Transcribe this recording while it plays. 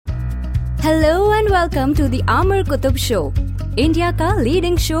Hello and welcome to the Amar Kutub Show, India का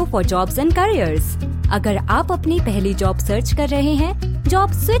leading show for jobs and careers. अगर आप अपनी पहली जॉब सर्च कर रहे हैं,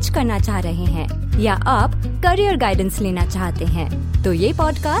 जॉब स्विच करना चाह रहे हैं या आप करियर गाइडेंस लेना चाहते हैं, तो ये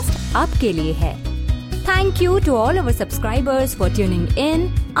पॉडकास्ट आपके लिए है। Thank you to all our subscribers for tuning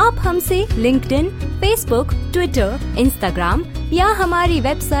in. आप हमसे लिंक्डइन, फेसबुक, ट्विटर, इंस्टाग्राम या हमारी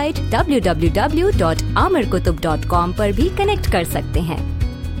वेबसाइट www.amarkutub.com पर भी कनेक्ट कर सकते हैं।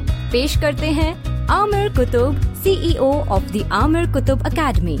 पेश करते हैं Aamir Qutub, CEO of the Aamir Qutub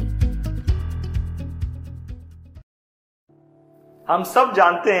academy. हम सब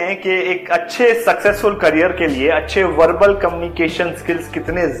जानते हैं कि एक अच्छे सक्सेसफुल करियर के लिए अच्छे वर्बल कम्युनिकेशन स्किल्स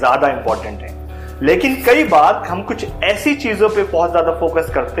कितने ज्यादा इंपॉर्टेंट हैं। लेकिन कई बार हम कुछ ऐसी चीजों पे बहुत ज्यादा फोकस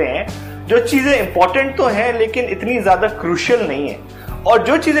करते हैं जो चीजें इंपॉर्टेंट तो हैं लेकिन इतनी ज्यादा क्रूशियल नहीं है, और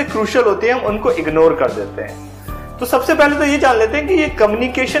जो चीजें क्रूशियल होती हैं हम उनको इग्नोर कर देते हैं। तो सबसे पहले तो ये जान लेते हैं कि ये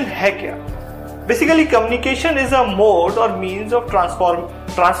कम्युनिकेशन है क्या। Basically communication is a mode और means of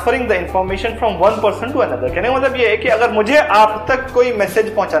transferring the information from one person to another. कहने का मतलब ये है कि अगर मुझे आप तक कोई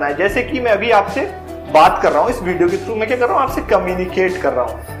मैसेज पहुंचाना है, जैसे कि मैं अभी आपसे बात कर रहा हूं इस वीडियो के थ्रू, मैं क्या कर रहा हूं, आपसे कम्युनिकेट कर रहा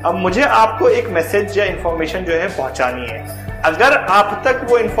हूं। अब मुझे आपको एक मैसेज या इंफॉर्मेशन जो है पहुंचानी है। अगर आप तक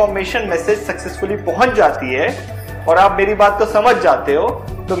वो इंफॉर्मेशन मैसेज सक्सेसफुली पहुंच जाती है और आप मेरी बात को समझ जाते हो,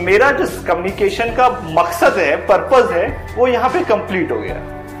 तो मेरा जो कम्युनिकेशन का मकसद है, पर्पस है, वो यहाँ पे कंप्लीट हो गया।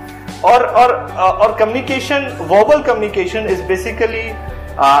 और communication, verbal communication is basically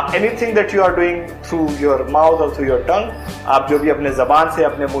anything that you are doing through your mouth और थ्रू योर टंग। आप जो भी अपने जबान से,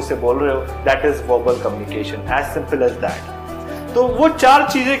 अपने मुंह से बोल रहे हो, that is verbal communication, as simple as that. तो वो चार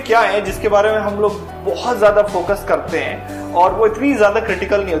चीजें क्या हैं जिसके बारे में हम लोग बहुत ज्यादा फोकस करते हैं और वो इतनी ज्यादा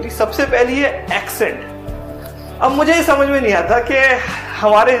क्रिटिकल नहीं होती। सबसे पहली है एक्सेंट। अब मुझे ये समझ में नहीं आता कि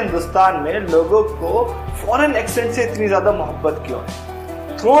हमारे हिंदुस्तान में लोगों को फॉरेन एक्सेंट से इतनी ज्यादा मोहब्बत क्यों है।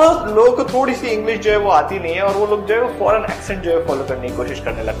 लोगों को थोड़ी सी इंग्लिश जो है वो आती नहीं है और वो लोग जो है फॉरेन एक्सेंट जो है फॉलो करने की कोशिश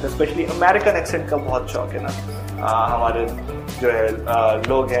करने लगते हैं। स्पेशली अमेरिकन एक्सेंट का बहुत शौक है ना। हमारे जो है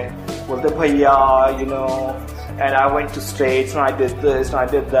लोग हैं, बोलते भैया, you know, and I went to States, I did this, I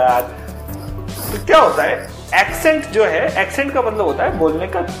did that. तो क्या होता है, एक्सेंट जो है, एक्सेंट का मतलब होता है बोलने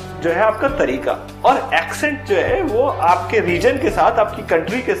का जो है आपका तरीका, और एक्सेंट जो है वो आपके रीजन के साथ, आपकी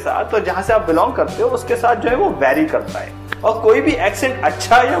कंट्री के साथ और जहां से आप बिलोंग करते हो उसके साथ जो है वो वेरी करता है। और कोई भी एक्सेंट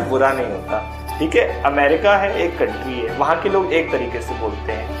अच्छा या बुरा नहीं होता। ठीक है, अमेरिका है, एक कंट्री है, वहां के लोग एक तरीके से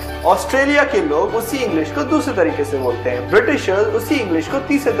बोलते हैं। ऑस्ट्रेलिया के लोग उसी इंग्लिश को दूसरे तरीके से बोलते हैं। ब्रिटिशर्स उसी इंग्लिश को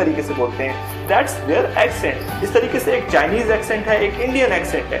तीसरे तरीके से बोलते हैं। That's their accent. इस तरीके से एक चाइनीज एक्सेंट है, एक इंडियन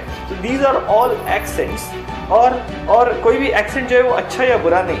एक्सेंट है। तो दीज आर ऑल एक्सेंट्स। और कोई भी एक्सेंट जो है वो अच्छा या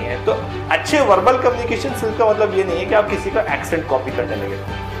बुरा नहीं है। तो अच्छे वर्बल कम्युनिकेशन स्किल का मतलब ये नहीं है कि आप किसी का एक्सेंट कॉपी करने लगे।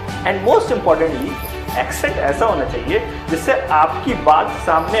 एंड मोस्ट इंपॉर्टेंटली, एक्सेंट ऐसा होना चाहिए जिससे आपकी बात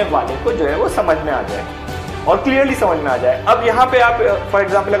सामने वाले को जो है वो समझ में आ जाए और क्लियरली समझ में आ जाए। अब यहाँ पे आप फॉर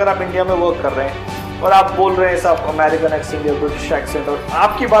एग्जांपल अगर आप इंडिया में वर्क कर रहे हैं और आप बोल रहे हैं सब अमेरिकन एक्सेंट या ब्रिटिश एक्सेंट और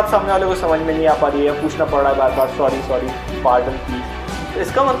आपकी बात सामने वाले को समझ में नहीं आ पा रही है, पूछना पड़ रहा है बार बार सॉरी, पार्डन प्लीज, तो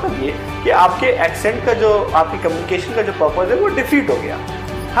इसका मतलब ये कि आपके एक्सेंट का जो, आपकी कम्युनिकेशन का जो पर्पज है वो डिफीट हो गया।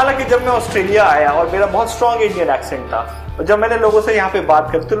 हालांकि जब मैं ऑस्ट्रेलिया आया और मेरा बहुत स्ट्रॉन्ग इंडियन एक्सेंट था और जब मैंने लोगों से यहाँ पे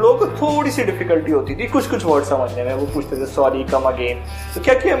बात करी तो लोगों को थोड़ी सी डिफिकल्टी होती थी कुछ वर्ड समझने में। वो पूछते थे सॉरी, कम अगेन। तो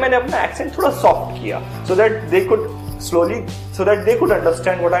क्या किया मैंने, अपना एक्सेंट थोड़ा सॉफ्ट किया so that they could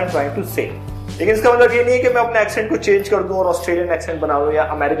understand what I am trying to say. लेकिन इसका मतलब ये नहीं है कि मैं अपने एक्सेंट को चेंज कर दूं और ऑस्ट्रेलियन एक्सेंट बना लूं या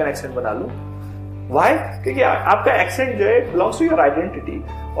अमेरिकन एक्सेंट बना लूं। व्हाई? क्योंकि आपका एक्सेंट जो है बिलोंग्स टू योर आइडेंटिटी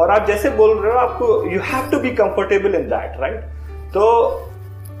और आप जैसे बोल रहे हो आपको, you have to be comfortable in that, right? तो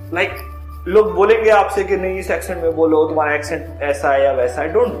लाइक लोग बोलेंगे आपसे कि नहीं इस एक्सेंट में बोलो, तुम्हारा एक्सेंट ऐसा है या वैसा है।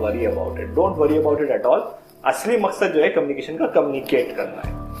 Don't worry about it, don't worry about it at all. असली मकसद जो है कम्युनिकेशन का, कम्युनिकेट करना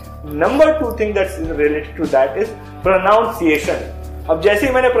है। Number 2 thing that's related to that is pronunciation. अब जैसे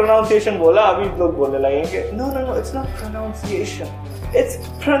ही मैंने प्रोनाउंसिएशन बोला, अभी लोग बोलने लगेंगे no it's not pronunciation, it's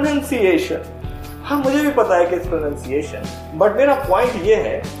pronunciation. हाँ, मुझे भी पता है कि इट्स प्रोनाउंसिएशन, बट मेरा पॉइंट ये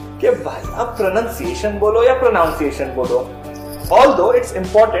है कि भाई आप प्रोनाउंसिएशन बोलो या प्रोनाउंसिएशन बोलो। ऑल्दो इट्स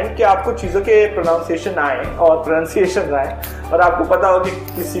इंपॉर्टेंट कि आपको चीजों के प्रोनाउंसिएशन आए और प्रोनाउंसिएशन आए और आपको पता हो कि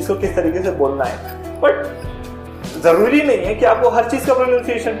किस चीज को किस तरीके से बोलना है, बट जरूरी नहीं है कि आपको हर चीज का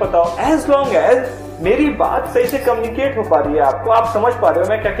प्रोनाउंसिएशन पता हो। एज लॉन्ग एज मेरी बात सही से कम्युनिकेट हो पा रही है आपको, आप समझ पा रहे हो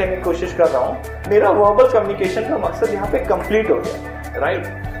मैं क्या कहने की कोशिश कर रहा हूँ, मेरा वर्बल कम्युनिकेशन का मकसद यहाँ पे कंप्लीट हो गया, right?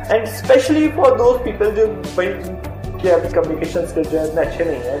 And specially for those people जो भाई कि अभी कम्युनिकेशन स्किल्स जो है इतने अच्छे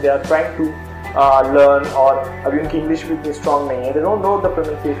नहीं है, they are trying to learn और अभी उनकी इंग्लिश भी इतनी स्ट्रांग नहीं है, they don't know the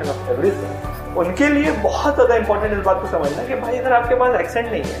pronunciation of everything. उनके लिए बहुत ज्यादा इंपॉर्टेंट इस बात को समझना कि भाई अगर आपके पास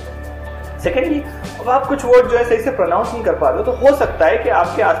एक्सेंट नहीं है, सेकेंडली अब आप कुछ वर्ड जो है सही से प्रोनाउंस नहीं कर पा रहे हो, तो हो सकता है कि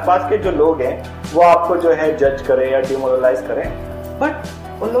आपके आसपास के जो लोग हैं वो आपको जो है जज करें या डिमोरलाइज करें,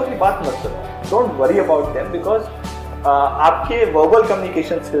 बट उन लोगों की बात मत करो, don't worry about them, because आपके वर्बल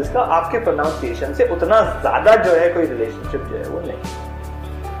कम्युनिकेशन स्किल्स का आपके प्रोनाउंसिएशन से उतना ज्यादा जो है कोई रिलेशनशिप जो है वो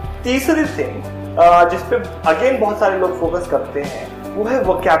नहीं। तीसरी थिंग जिसपे अगेन बहुत सारे लोग फोकस करते हैं वो है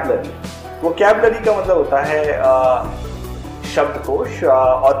वोकैबुलरी। वोकैबुलरी का मतलब होता है शब्दकोश,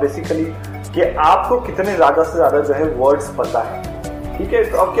 और बेसिकली कि आपको कितने ज्यादा से ज्यादा जो है वर्ड्स पता है। ठीक है,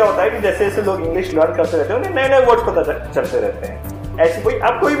 तो अब क्या होता है कि जैसे जैसे लोग इंग्लिश लर्न करते रहते हैं उन्हें नए नए वर्ड्स पता चलते रहते हैं। ऐसी कोई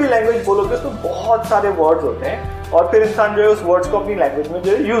आप कोई भी लैंग्वेज बोलोगे उसमें बहुत सारे वर्ड्स होते हैं और फिर इंसान जो है उस वर्ड्स को अपनी लैंग्वेज में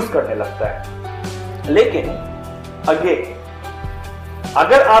जो है यूज करने लगता है। लेकिन अगेन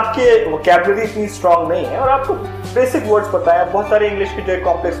अगर आपके वोकैबुलरी इतनी स्ट्रांग नहीं है और आपको बेसिक वर्ड्स पता है, बहुत सारे इंग्लिश के जो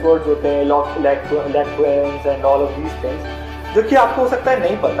कॉम्प्लेक्स वर्ड्स होते हैं, लैक्वेंस and all of these things जो कि आपको हो सकता है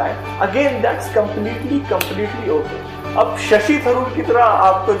नहीं पता है, अगेन दैट्स कंप्लीटली ओके। अब शशि थरूर की तरह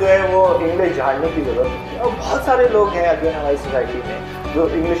आपको जो है वो इंग्लिश झाड़ने की जरूरत नहीं है, और बहुत सारे लोग हैं अगेन हमारी सोसाइटी में जो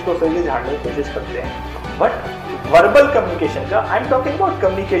इंग्लिश को सही से झाड़ने की कोशिश करते हैं। बट वर्बल कम्युनिकेशन का, I am talking about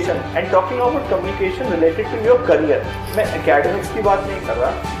communication and talking about communication related to your career. मैं एकेडमिक्स की बात नहीं कर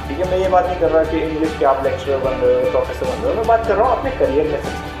रहा, ठीक है, मैं ये बात नहीं कर रहा कि इंग्लिश के आप लेक्चरर बन रहे हो, प्रोफेसर बन रहे हो, मैं बात कर रहा हूँ अपने करियर में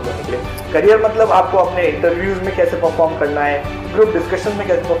सक्सेसफुल होने के लिए। करियर मतलब आपको अपने इंटरव्यूज में कैसे परफॉर्म करना है, ग्रुप डिस्कशन में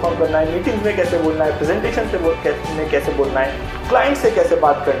कैसे परफॉर्म करना है, मीटिंग्स में कैसे बोलना है, प्रेजेंटेशन में कैसे बोलना है, क्लाइंट से कैसे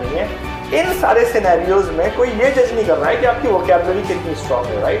बात करनी है। इन सारे सिनेरियोज में कोई ये जज नहीं कर रहा है कि आपकी वोकैबुलरी कितनी स्ट्रांग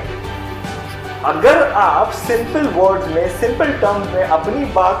है, राइट। अगर आप सिंपल वर्ड्स में, सिंपल टर्म्स में अपनी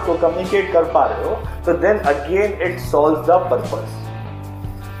बात को कम्युनिकेट कर पा रहे हो तो then again it solves the purpose.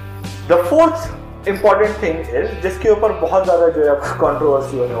 The fourth important thing is, जिसके ऊपर बहुत ज्यादा जो है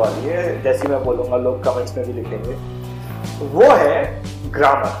कंट्रोवर्सी होने वाली है, जैसे मैं बोलूंगा लोग कमेंट्स में भी लिखेंगे, वो है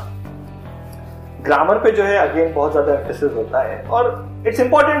ग्रामर। ग्रामर पे जो है अगेन बहुत ज्यादा एम्फेसिस होता है और it's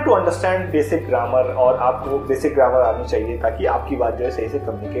important to understand basic grammar, और आपको बेसिक ग्रामर आनी चाहिए ताकि आपकी बात जो है सही से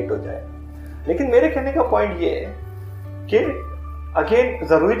कम्युनिकेट हो जाए। लेकिन मेरे कहने का पॉइंट ये है कि अगेन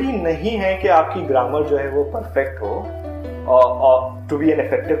जरूरी नहीं है कि आपकी ग्रामर जो है वो परफेक्ट हो और to be an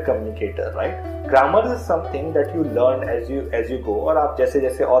effective communicator, right. Grammar is something that you learn as you go, और आप जैसे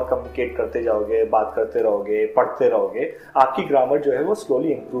जैसे और कम्युनिकेट करते जाओगे, बात करते रहोगे, पढ़ते रहोगे, आपकी ग्रामर जो है वो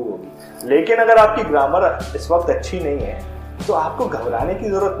स्लोली इंप्रूव होगी। लेकिन अगर आपकी ग्रामर इस वक्त अच्छी नहीं है तो आपको घबराने की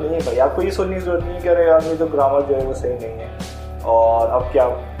जरूरत नहीं है भाई। आपको ये सोचने की जरूरत नहीं है कि अरे यार ये तो ग्रामर जो है वो सही नहीं है और अब क्या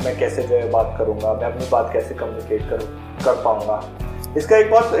मैं कैसे जो है बात करूंगा, मैं अपनी बात कैसे कम्युनिकेट कर पाऊंगा। इसका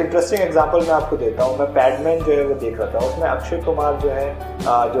एक बहुत इंटरेस्टिंग एग्जांपल मैं आपको देता हूँ। मैं पैडमैन जो है वो देख रहा था, उसमें अक्षय कुमार जो है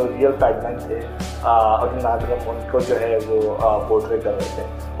जो रियल पैडमैन थे अर्जुन नागरम, उनको जो है वो पोर्ट्रे कर रहे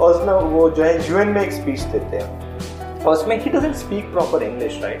थे, और उसमें वो जो है यूएन में एक स्पीच देते हैं और उसमें he doesn't speak proper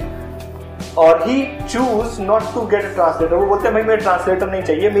English, right, और he choose not to get a translator. वो बोलते हैं भाई मेरे ट्रांसलेटर नहीं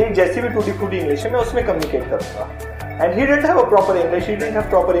चाहिए, मेरी जैसी भी टूटी फूटी इंग्लिश है मैं उसमें कम्युनिकेट करूंगा। And he didn't have a proper English, he didn't have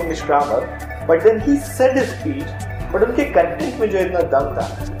proper English grammar, but then he said his speech, but उनके कंटेंट में जो इतना दम था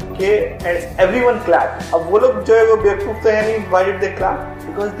कि everyone clapped। अब वो लोग जो है वो बेवकूफ तो है नहीं, why did they clap?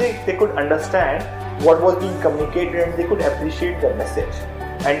 Because they could understand what was being communicated and they could appreciate the message,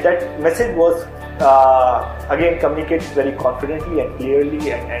 and that message was again communicated very confidently and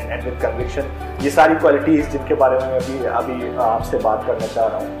clearly and with conviction। ये सारी qualities जिनके बारे में मैं अभी आपसे बात करना चाह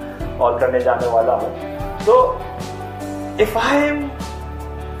रहा हूँ और करने जाने वाला हूँ। तो if I am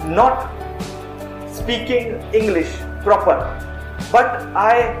not speaking English proper, but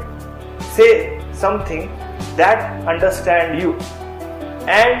I say something that understand you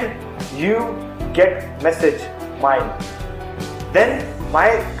and you get message mine, then my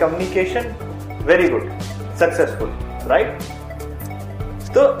communication very good, successful, right?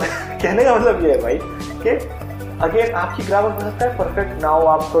 तो कहने का मतलब ये है भाई कि अगेन आपकी ग्रामर हो सकता है परफेक्ट ना हो,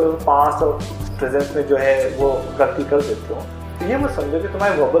 आप थोड़े पास्ट और प्रेजेंस में जो है वो गलती कर देते हो, तो ये मत समझो कि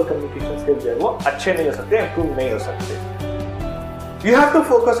तुम्हारे वर्बल कम्युनिकेशन स्किल्स जो है वो अच्छे नहीं हो सकते, इंप्रूव नहीं हो सकते। You have to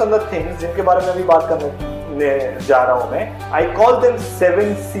focus on the things जिनके बारे में अभी बात करने जा रहा हूं मैं। I call them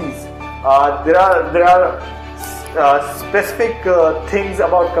 7 C's। There are specific things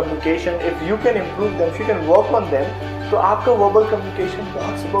about communication. If you can improve them, if you can work on them, तो आपका verbal communication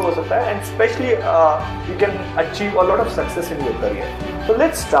बहुत सुपर हो सकता है, and especially you can achieve a lot of success in your career. So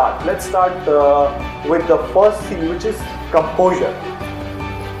let's start with the first C, which is composure.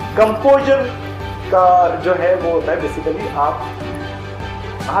 Composure का जो है वो होता है बेसिकली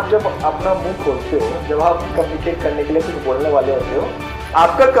आप जब अपना मुंह खोलते हो, जब आप कम्युनिकेट करने के लिए कुछ बोलने वाले होते हो,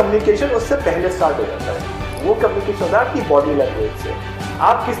 आपका कम्युनिकेशन उससे पहले स्टार्ट हो जाता है। वो कम्युनिकेशन होता है आपकी बॉडी लैंग्वेज से।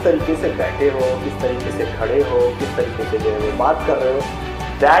 आप किस तरीके से बैठे हो, किस तरीके से खड़े हो, किस तरीके से जो है वो बात कर रहे हो,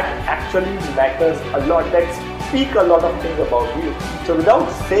 that actually matters a lot, that speak a lot of things about you. So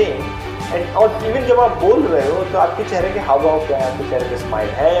without saying, and और even जब आप बोल रहे हो तो आपके चेहरे के हाव भाव क्या है, आपके चेहरे पे स्माइल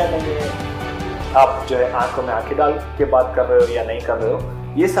है या नहीं है, आप जो है आंखों में आंखें डाल के बात कर रहे हो या नहीं कर रहे हो,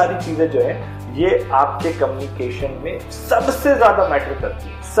 ये सारी चीजें जो है ये आपके कम्युनिकेशन में सबसे ज्यादा मैटर करती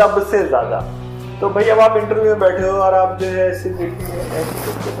है, सबसे ज्यादा। तो भाई अब आप इंटरव्यू में बैठे हो और आप जो है ऐसे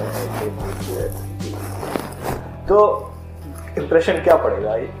तो इंप्रेशन क्या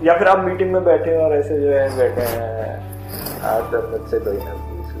पड़ेगा, या फिर आप मीटिंग में बैठे हो और ऐसे जो है बैठे हैं मुझसे कोई ना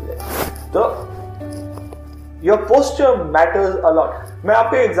पूछ, तो your posture matters a lot. मैं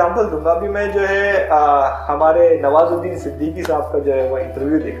आपको एग्जांपल दूंगा। अभी मैं जो है हमारे नवाजुद्दीन सिद्दीकी साहब का जो है वो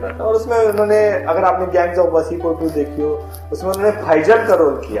इंटरव्यू देख रहा था, और उसमें उन्होंने, अगर आपने गैंग्स ऑफ वसीपुर 2 देखी हो, उसमें उन्होंने फैजल का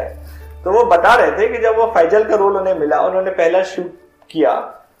रोल किया है। तो वो बता रहे थे कि जब वो फैजल का रोल उन्हें मिला, उन्होंने पहला शूट किया,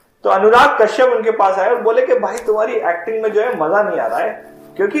 तो अनुराग कश्यप उनके पास आए और बोले कि भाई तुम्हारी एक्टिंग में जो है मजा नहीं आ रहा है,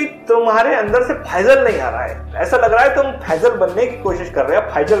 क्योंकि तुम्हारे अंदर से फैजल नहीं आ रहा है, ऐसा लग रहा है तुम फैजल बनने की कोशिश कर रहे हो,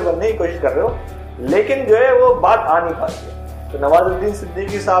 फैजल बनने की कोशिश कर रहे हो, लेकिन जो है वो बात आ नहीं पाती है। तो नवाजुद्दीन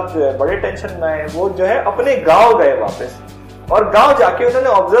सिद्दीकी साहब जो है बड़े टेंशन में आए, वो जो है अपने गांव गए वापस, और गांव जाके उन्होंने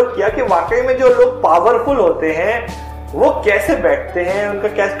ऑब्जर्व किया कि वाकई में जो लोग पावरफुल होते हैं वो कैसे बैठते हैं, उनका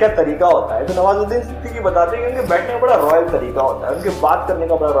क्या क्या तरीका होता है। तो नवाजुद्दीन सिद्दीकी बताते हैं कि उनके बैठने का बड़ा रॉयल तरीका होता है, उनके बात करने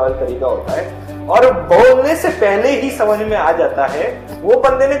का बड़ा रॉयल तरीका होता है, और बोलने से पहले ही समझ में आ जाता है। वो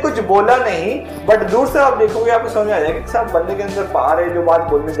बंदे ने कुछ बोला नहीं, बट दूर से आप देखोगे आपको समझ में आ जाएगा कि साहब बंदे के अंदर पावर है, जो बात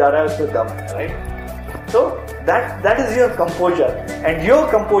बोलने जा रहा है उसमें दम है, right. So that is your composure, and your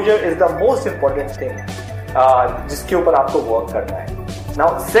composure is the most important thing जिसके ऊपर आपको वर्क करना है। Now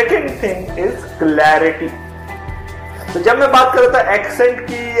second thing is clarity। तो जब मैं बात कर रहा था एक्सेंट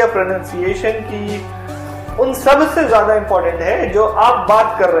की या प्रोनाउंसिएशन की, उन सब से ज्यादा इंपॉर्टेंट है जो आप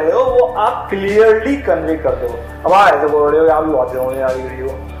बात कर रहे हो वो आप क्लियरली कन्वे कर दो। अब ऐसे बोल रहे हो या भी बहुत होने आ रही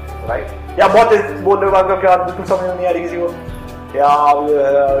हो, राइट, या बहुत बोल रहे हो बात क्या बिल्कुल समझ में नहीं आ रही किसी को, या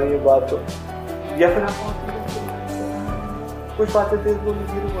ये बात तो, या फिर आप कुछ बातें तेज बोल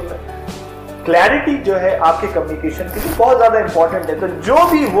रहे हैं। क्लैरिटी जो है आपके कम्युनिकेशन की बहुत ज्यादा इंपॉर्टेंट है। तो जो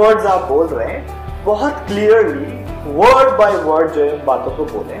भी वर्ड्स आप बोल रहे हैं बहुत क्लियरली वर्ड बाय वर्ड जो है बातों को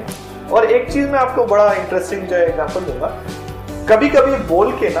बोलें। और एक चीज मैं आपको बड़ा इंटरेस्टिंग जो है एग्जांपल दूंगा। कभी कभी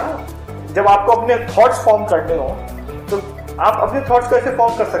बोल के ना, जब आपको अपने थॉट्स फॉर्म करने हो तो आप अपने थॉट्स को ऐसे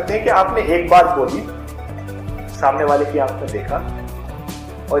फॉर्म कर सकते हैं कि आपने एक बात बोली, सामने वाले की आंख में देखा,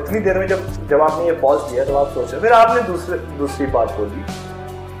 और इतनी देर में जब आपने ये पॉज दिया तो आप सोचे, फिर आपने दूसरी बात बोली,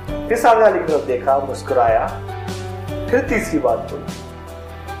 फिर सामने वाले की तरफ देखा, मुस्कुराया, फिर तीसरी बात बोली,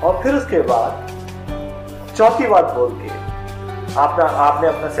 और फिर उसके बाद चौथी बात बोल के आपने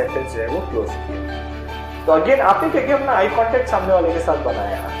अपना सेंटेंस जो है वो क्लोज किया। तो अगेन आपने क्या किया, अपना आई कांटेक्ट सामने वाले के साथ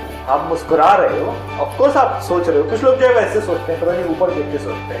बनाया, आप मुस्कुरा रहे हो, ऑफ कोर्स आप सोच रहे हो। कुछ लोग जो है वैसे सोचते हैं, पता नहीं ऊपर देख के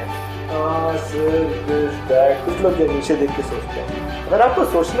सोचते हैं, कुछ लोग जो नीचे देख के सोचते हैं। अगर आपको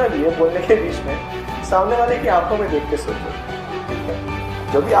सोचना भी है बोलने के बीच में, सामने वाले की आंखों में देख के सोचो, ठीक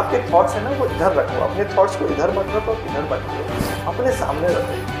है। जो भी आपके थॉट्स है ना वो इधर रखो, अपने थॉट्स को इधर मत रखो, इधर मत रखो, अपने सामने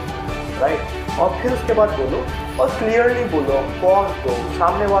रखो, राइट। और फिर उसके बाद बोलो, और क्लियरली बोलो, पॉज दो,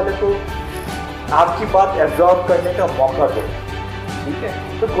 सामने वाले को आपकी बात एब्जॉर्ब करने का मौका दो, ठीक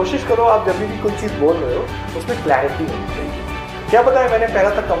है। तो कोशिश करो आप जब भी कोई चीज बोल रहे हो उसमें क्लैरिटी होनी चाहिए। क्या बताया मैंने, पहला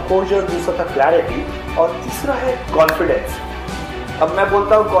था कंपोजर, दूसरा था क्लैरिटी, और तीसरा है कॉन्फिडेंस। अब मैं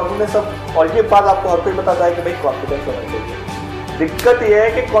बोलता हूँ कॉन्फिडेंस, अब और ये बात आपको हर कोई बताता है कि भाई कॉन्फिडेंस होना चाहिए। दिक्कत ये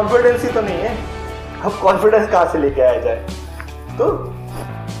है कि कॉन्फिडेंस ही तो नहीं है, अब कॉन्फिडेंस कहाँ से लेके आया जाए। तो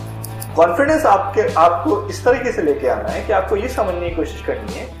कॉन्फिडेंस आपको इस तरीके से लेके आना है कि आपको ये समझने की कोशिश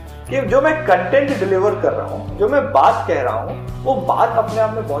करनी है कि जो मैं कंटेंट डिलीवर कर रहा हूँ, जो मैं बात कह रहा हूँ, वो बात अपने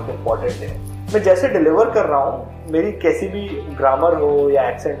आप में बहुत इंपॉर्टेंट है। मैं जैसे डिलीवर कर रहा हूँ, मेरी कैसी भी ग्रामर हो या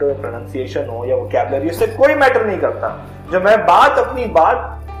एक्सेंट हो या प्रोनाउंसिएशन हो या वोकैबुलरी, उससे कोई मैटर नहीं करता। जो मैं अपनी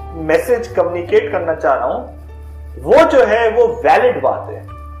बात मैसेज कम्युनिकेट करना चाह रहा हूँ वो जो है वो वैलिड बात है,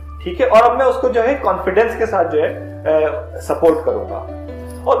 ठीक है। और अब मैं उसको जो है कॉन्फिडेंस के साथ जो है सपोर्ट करूंगा।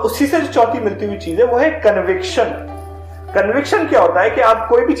 और उसी से जो चौथी मिलती हुई चीज है वो है कन्विक्शन। कन्विक्शन क्या होता है कि आप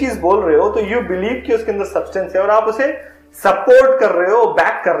कोई भी चीज बोल रहे हो तो यू बिलीव कि उसके अंदर सब्सटेंस है, और आप उसे सपोर्ट कर रहे हो,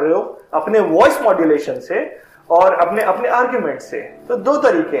 बैक कर रहे हो अपने वॉइस मॉड्यूलेशन से और अपने आर्ग्यूमेंट से। तो दो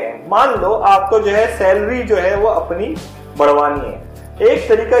तरीके हैं। मान लो आपको जो है सैलरी जो है वो अपनी बढ़वानी है। एक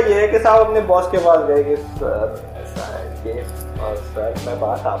तरीका ये है कि साहब अपने बॉस के पास गए कि सर ऐसा है कि, और सर मैं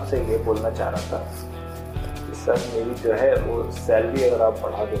बात आपसे ये बोलना चाह रहा था कि सर मेरी जो है वो सैलरी अगर आप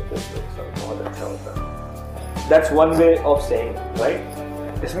बढ़ा देते तो सर बहुत अच्छा होता। That's one way of saying,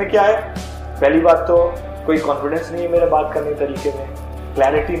 right. इसमें क्या है, पहली बात तो कोई कॉन्फिडेंस नहीं है मेरे बात करने के तरीके में,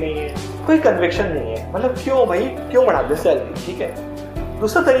 क्लैरिटी नहीं है, कोई कन्विक्शन नहीं है। मतलब क्यों भाई, क्यों बढ़ा दे सैलरी, ठीक है।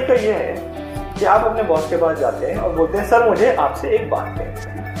 दूसरा तरीका यह है कि आप अपने बॉस के पास जाते हैं और बोलते हैं सर मुझे आपसे एक बात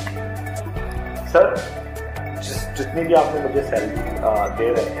कहनी है। सर जितनी भी आपने मुझे सैलरी दे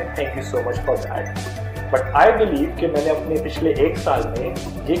रहे हैं, thank you so much for that, but I believe कि मैंने अपने पिछले 1 साल में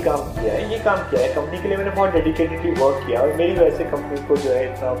ये काम किया है, कंपनी के लिए मैंने बहुत डेडिकेटेडली वर्क किया और मेरी वजह से कंपनी को जो है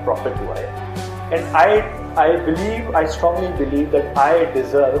इतना प्रॉफिट हुआ है। And I strongly believe that I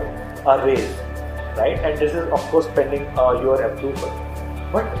deserve a rage, right? And this is of course pending your approval.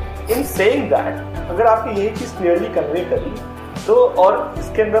 But in saying that, अगर आपने यही चीज क्लियरली कन्वे करी तो, और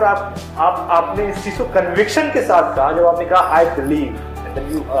इसके अंदर आपने इस चीज को कन्विक्शन के साथ कहा, जब आपने कहा I believe, then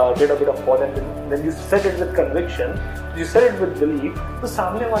you did a bit of pause and then you said it with conviction, you said it with belief, तो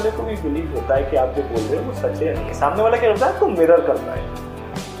सामने वाले को भी बिलीव होता है कि आप जो बोल रहे हो वो सच है या नहीं है। सामने वाला क्या होता है, आपको मिरर करता है।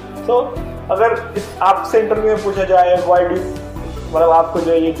 तो अगर आपसे इंटरव्यू में पूछा जाए व्हाई डू, मतलब आपको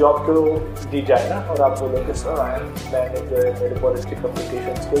जो है ये जॉब क्यों दी जाए ना, और आप बोलोगे सर मैंने जो है मेरे बहुत अच्छे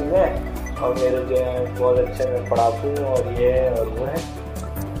कम्युनिकेशन स्किल्स हैं और मेरे जो है बहुत अच्छे मैं पढ़ाकू हूँ और ये है और वो है,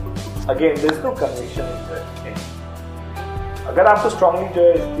 again there is no conviction. अगर आपको स्ट्रांगली जो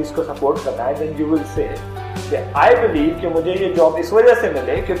है इस चीज को सपोर्ट करना है, then you will say I believe कि मुझे ये जॉब इस वजह से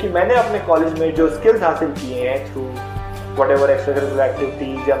मिले क्योंकि मैंने अपने कॉलेज में जो स्किल्स हासिल किए हैं थ्रू whatever extracurricular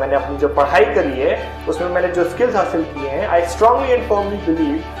activities, या मैंने अपनी जो पढ़ाई करी है उसमें मैंने जो स्किल्स हासिल किए हैं, I strongly and firmly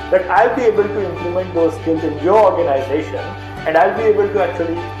believe that I will be able to implement those skills in your organisation and I'll be able to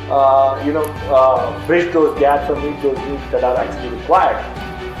actually bridge those gaps or meet those needs that are actually required.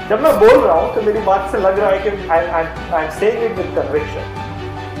 जब मैं बोल रहा हूँ तो मेरी बात से लग रहा है कि I'm saying it with conviction,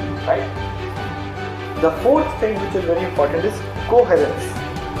 right? The fourth thing which is very important is coherence.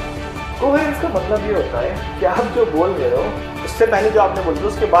 Coherence का मतलब ये होता है कि आप जो बोल रहे हो उससे पहले जो आपने बोल रहे हो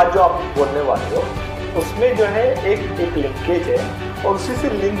उसके बाद जो आप बोलने वाले हो उसमें जो है एक लिंकेज है और उसी से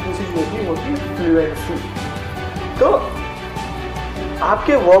लिंक दूसरी होती है फ्लुएंसी। तो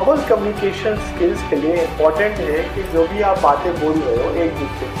आपके वर्बल कम्युनिकेशन स्किल्स के लिए इम्पोर्टेंट है कि जो भी आप बातें बोल रहे हो एक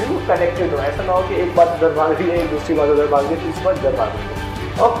दूसरे से वो कनेक्टेड हो। ऐसा ना हो कि एक बात उधर भाग रही है, एक दूसरी बात उधर भाग रही है, तीसरी बात इधर भाग रही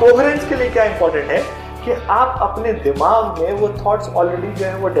है। और कोहेरेंस के लिए क्या इंपॉर्टेंट है कि आप अपने दिमाग में वो थॉट्स ऑलरेडी जो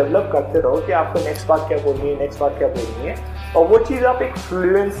है वो डेवलप करते रहो कि आपको नेक्स्ट बात क्या बोलनी है, नेक्स्ट बात क्या बोलनी है, और वो चीज़ आप एक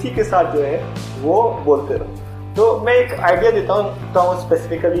फ्लुएंसी के साथ जो है वो बोलते रहो। तो मैं एक आइडिया देता हूँ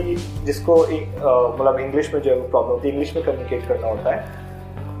स्पेसिफिकली जिसको मतलब इंग्लिश में जो है वो प्रॉब्लम होती है, इंग्लिश में कम्युनिकेट करना होता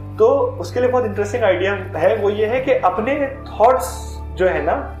है। तो उसके लिए बहुत इंटरेस्टिंग आइडिया है, वो ये है कि अपने थॉट्स जो है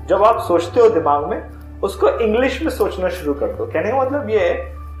ना जब आप सोचते हो दिमाग में उसको इंग्लिश में सोचना शुरू कर दो। कहने का मतलब ये है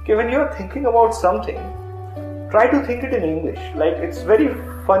कि when you are thinking about something try to think it in English. Like it's very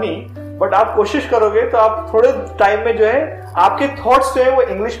funny but आप कोशिश करोगे तो आप थोड़े टाइम में जो है आपके थॉट्स जो है वो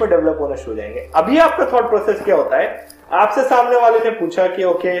इंग्लिश में डेवलप होना शुरू हो जाएंगे। अभी आपका थॉट प्रोसेस क्या होता है, आपसे सामने वाले ने पूछा कि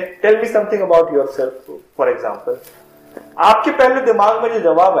okay tell me something about yourself for example, आपके पहले दिमाग में जो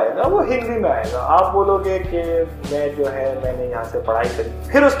जवाब आएगा वो हिंदी में आएगा। आप बोलोगे कि मैं जो है मैंने यहाँ से पढ़ाई करी,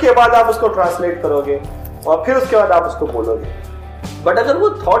 फिर उसके बाद आप उसको ट्रांसलेट करोगे और फिर उसके बाद आप उसको बोलोगे। बट अगर वो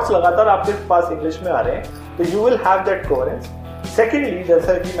थॉट्स लगातार आपके पास इंग्लिश में आ रहे हैं तो you will have that coherence. Secondly,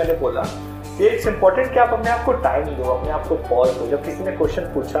 जैसा कि मैंने बोला कि इट्स इंपॉर्टेंट कि आप अपने आप को टाइम दो, अपने आप को पॉज दो। जब किसी ने क्वेश्चन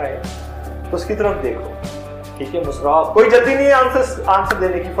पूछा है तो उसकी तरफ देखो, ठीक है, मुस्कुराओ, कोई जल्दी नहीं है आंसर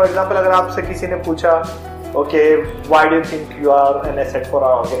देने की। फॉर एग्जाम्पल अगर आपसे किसी ने पूछा okay why do you think you are an asset for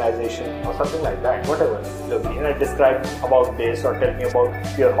our organisation और something like that, whatever, describe about this और tell me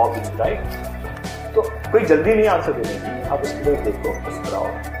about your hobbies, right? तो कोई जल्दी नहीं आंसर देने की, आप उसकी तरफ देखो, मुस्कुराओ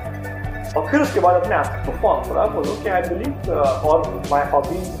और फिर उसके बाद अपने आंसर को फॉर्म करो। आप बोलो कि आई बिलीव और my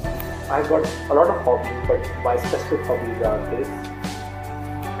hobbies, I got a lot of hobbies but my specific hobbies are this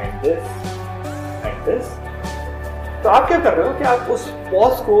and this and this. तो आप क्या कर रहे हो कि आप उस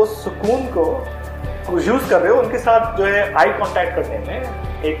पॉज को, सुकून को यूज कर रहे हो उनके साथ जो है आई कांटेक्ट करने में,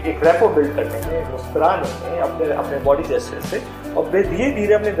 एक रेपो बिल्ड करने में, मुस्कुराने में, अपने बॉडी जेस्चर से, और धीरे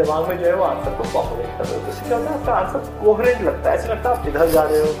धीरे अपने दिमाग में जो है वो आंसर को फॉर्मुलेट कर रहे हो। तो इससे क्या होता है आपका आंसर कोहेरेंट लगता है। ऐसा लगता है आप इधर जा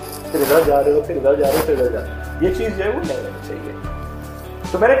रहे हो फिर इधर जा रहे हो फिर इधर जा रहे हो फिर इधर जा रहे हो। ये चीज जो है वो नहीं होनी चाहिए।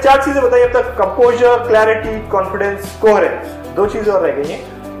 तो मैंने 4 चीजें बताई अब तक, कंपोजर, क्लैरिटी, कॉन्फिडेंस, कोहेरेंस। 2 चीजें और रह गई हैं।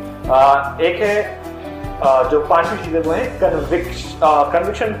 एक है जो 5वीं चीज है वो है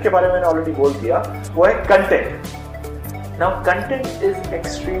कन्विक्शन के बारे में मैंने ऑलरेडी बोल दिया, वो है content. Now content is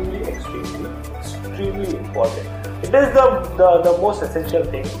extremely important. It is the most essential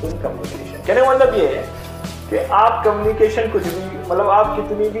thing in communication. कहने का मतलब ये है कि आप कम्युनिकेशन कुछ भी, मतलब आप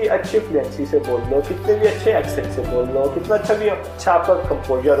कितनी भी अच्छी फ्लुएंसी से बोल लो, कितने भी अच्छे एक्सेंट से बोल लो, कितना अच्छा आपका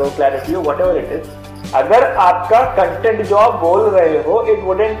कंपोजर हो, क्लैरिटी हो, व्हाटएवर इट इज, अगर आपका कंटेंट जो आप बोल रहे हो it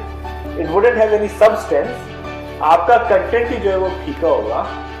wouldn't have any substance, आपका कंटेंट ही जो है वो फीका होगा,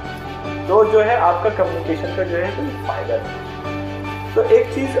 तो जो है आपका कम्युनिकेशन का जो है कोई फायदा नहीं। तो एक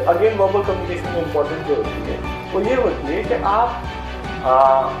चीज अगेन वर्बल कम्युनिकेशन में इंपॉर्टेंट जो होती है वो ये होती है कि आप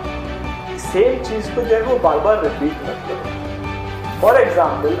सेम चीज को जो है वो बार बार रिपीट मत करो। फॉर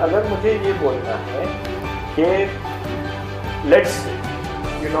एग्जाम्पल, अगर मुझे ये बोलना है कि let's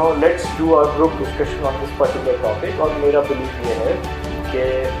do a group discussion on this particular topic, और मेरा बिलीफ ये है कि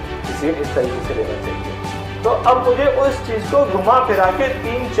इसे इस तरीके से लेना चाहिए, तो अब मुझे उस चीज को घुमा फिरा के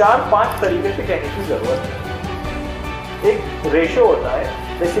 3, 4, 5 तरीके से कहने की जरूरत है। एक रेशो होता है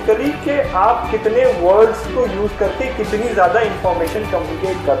बेसिकली कि आप कितने वर्ड्स को यूज करके कितनी ज्यादा इंफॉर्मेशन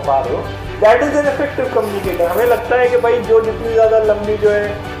कम्युनिकेट कर पा रहे हो। That is an effective communicator. हमें लगता है कि भाई जो जितनी ज्यादा लंबी जो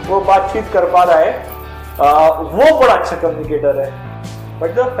है वो बातचीत कर पा रहा है वो बड़ा अच्छा कम्युनिकेटर है। बट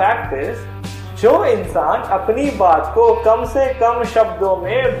द फैक्ट इज, जो इंसान अपनी बात को कम से कम शब्दों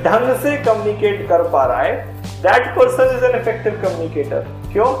में ढंग से कम्युनिकेट कर पा रहा है, that person is an effective communicator.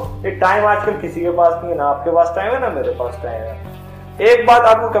 क्यों? ये टाइम आजकल किसी के पास नहीं है, ना आपके पास टाइम है ना मेरे पास टाइम है। एक बात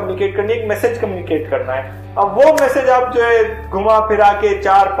आपको कम्युनिकेट करनी है, एक मैसेज कम्युनिकेट करना है। अब वो मैसेज आप जो है घुमा फिरा के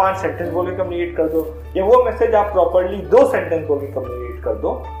 4-5 सेंटेंस बोल के कम्युनिकेट कर दो, या वो मैसेज आप प्रॉपर्ली 2 सेंटेंस बोल के कम्युनिकेट कर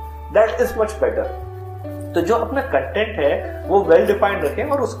दो, दैट इज मच बेटर। तो जो अपना कंटेंट है वो वेल डिफाइंड रखें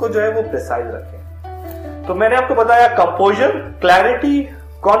और उसको जो है वो प्रिसाइज रखें। तो मैंने आपको बताया composure, clarity,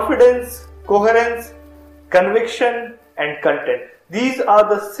 confidence, coherence, conviction and content. These are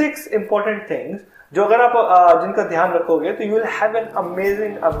the 6 important things जो अगर आप जिनका ध्यान रखोगे तो you will have an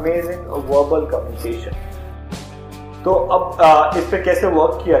amazing verbal communication. तो अब इस पे कैसे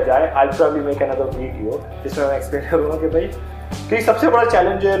वर्क किया जाए, I will probably make another video जिसमें मैं एक्सप्लेन करूंगा कि भाई तो ये सबसे बड़ा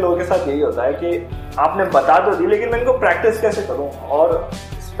चैलेंज जो है लोगों के साथ यही होता है कि आपने बता तो दी, लेकिन मैं इनको प्रैक्टिस कैसे करूं। और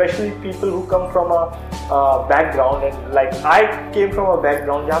specially people who come from a background, and like I came from a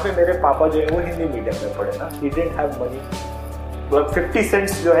background जहाँ पे मेरे पापा जो है वो हिंदी मीडियम में पढ़े ना, he didn't have money, 50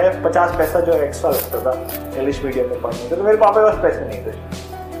 cents जो है 50 पैसा जो है एक्स्ट्रा लगता था इंग्लिश मीडियम में पढ़ने का, तो मेरे पापा के पास पैसे नहीं थे,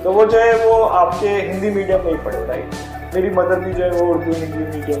 तो वो जो है वो आपके हिंदी मीडियम में ही पढ़े। राइट, मेरी मदर भी जो है वो उर्दू हिंदी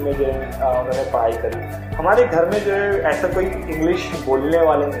मीडियम में जो है उन्होंने पढ़ाई करी। हमारे घर में जो है ऐसा कोई इंग्लिश बोलने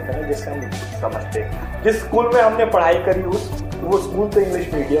वाले नहीं थे ना जिससे हम समझते। जिस स्कूल में हमने पढ़ाई करी वो स्कूल तो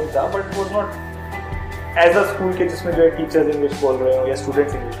इंग्लिश मीडियम था, बट वो नॉट एज अ स्कूल के जिसमें जो है टीचर्स इंग्लिश बोल रहे हो या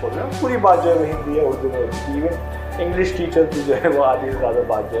स्टूडेंट्स इंग्लिश बोल रहे हो, पूरी बात जो है वो हिंदी या उर्दू में होती। इवन इंग्लिश टीचर्स भी जो है वो आधी से ज़्यादा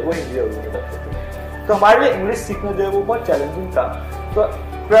बात जो है वो हिंदी और उर्दू में करते थे। तो हमारे लिए इंग्लिश सीखना जो है वो बहुत चैलेंजिंग था। तो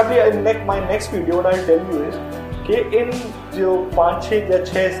probably my next video what I'll tell you is कि इन जो 5, 6 या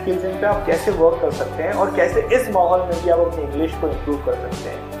 6 स्किल्स इन पे आप कैसे वर्क कर सकते हैं और कैसे इस माहौल में भी आप अपनी इंग्लिश को इम्प्रूव कर सकते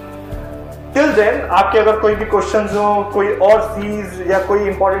हैं। टिल देन आपके अगर कोई भी क्वेश्चंस हो, कोई और चीज या कोई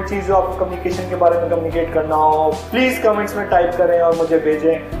इंपॉर्टेंट चीज जो आपको कम्युनिकेशन के बारे में कम्युनिकेट करना हो, प्लीज कमेंट्स में टाइप करें और मुझे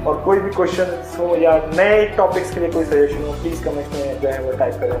भेजें। और कोई भी क्वेश्चंस हो या नए टॉपिक्स के लिए कोई सजेशन हो, प्लीज कमेंट्स में जो है वो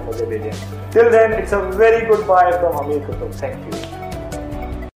टाइप करें और मुझे भेजें। Till then it's a very good bye from Amir Qutub. Thank you.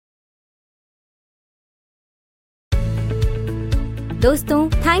 दोस्तों,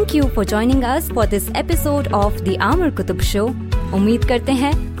 thank you for joining us for this episode of the Aamir Qutub show. उम्मीद करते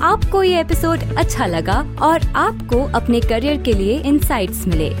हैं आपको ये एपिसोड अच्छा लगा और आपको अपने करियर के लिए इंसाइट्स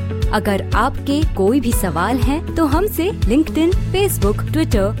मिले। अगर आपके कोई भी सवाल हैं तो हमसे लिंक्डइन, फेसबुक,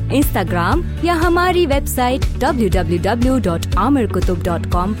 ट्विटर, इंस्टाग्राम या हमारी वेबसाइट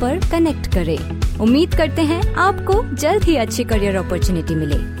www.amirkutub.com पर कनेक्ट करें। उम्मीद करते हैं आपको जल्द ही अच्छी करियर अपॉर्चुनिटी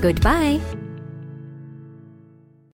मिले। Good bye.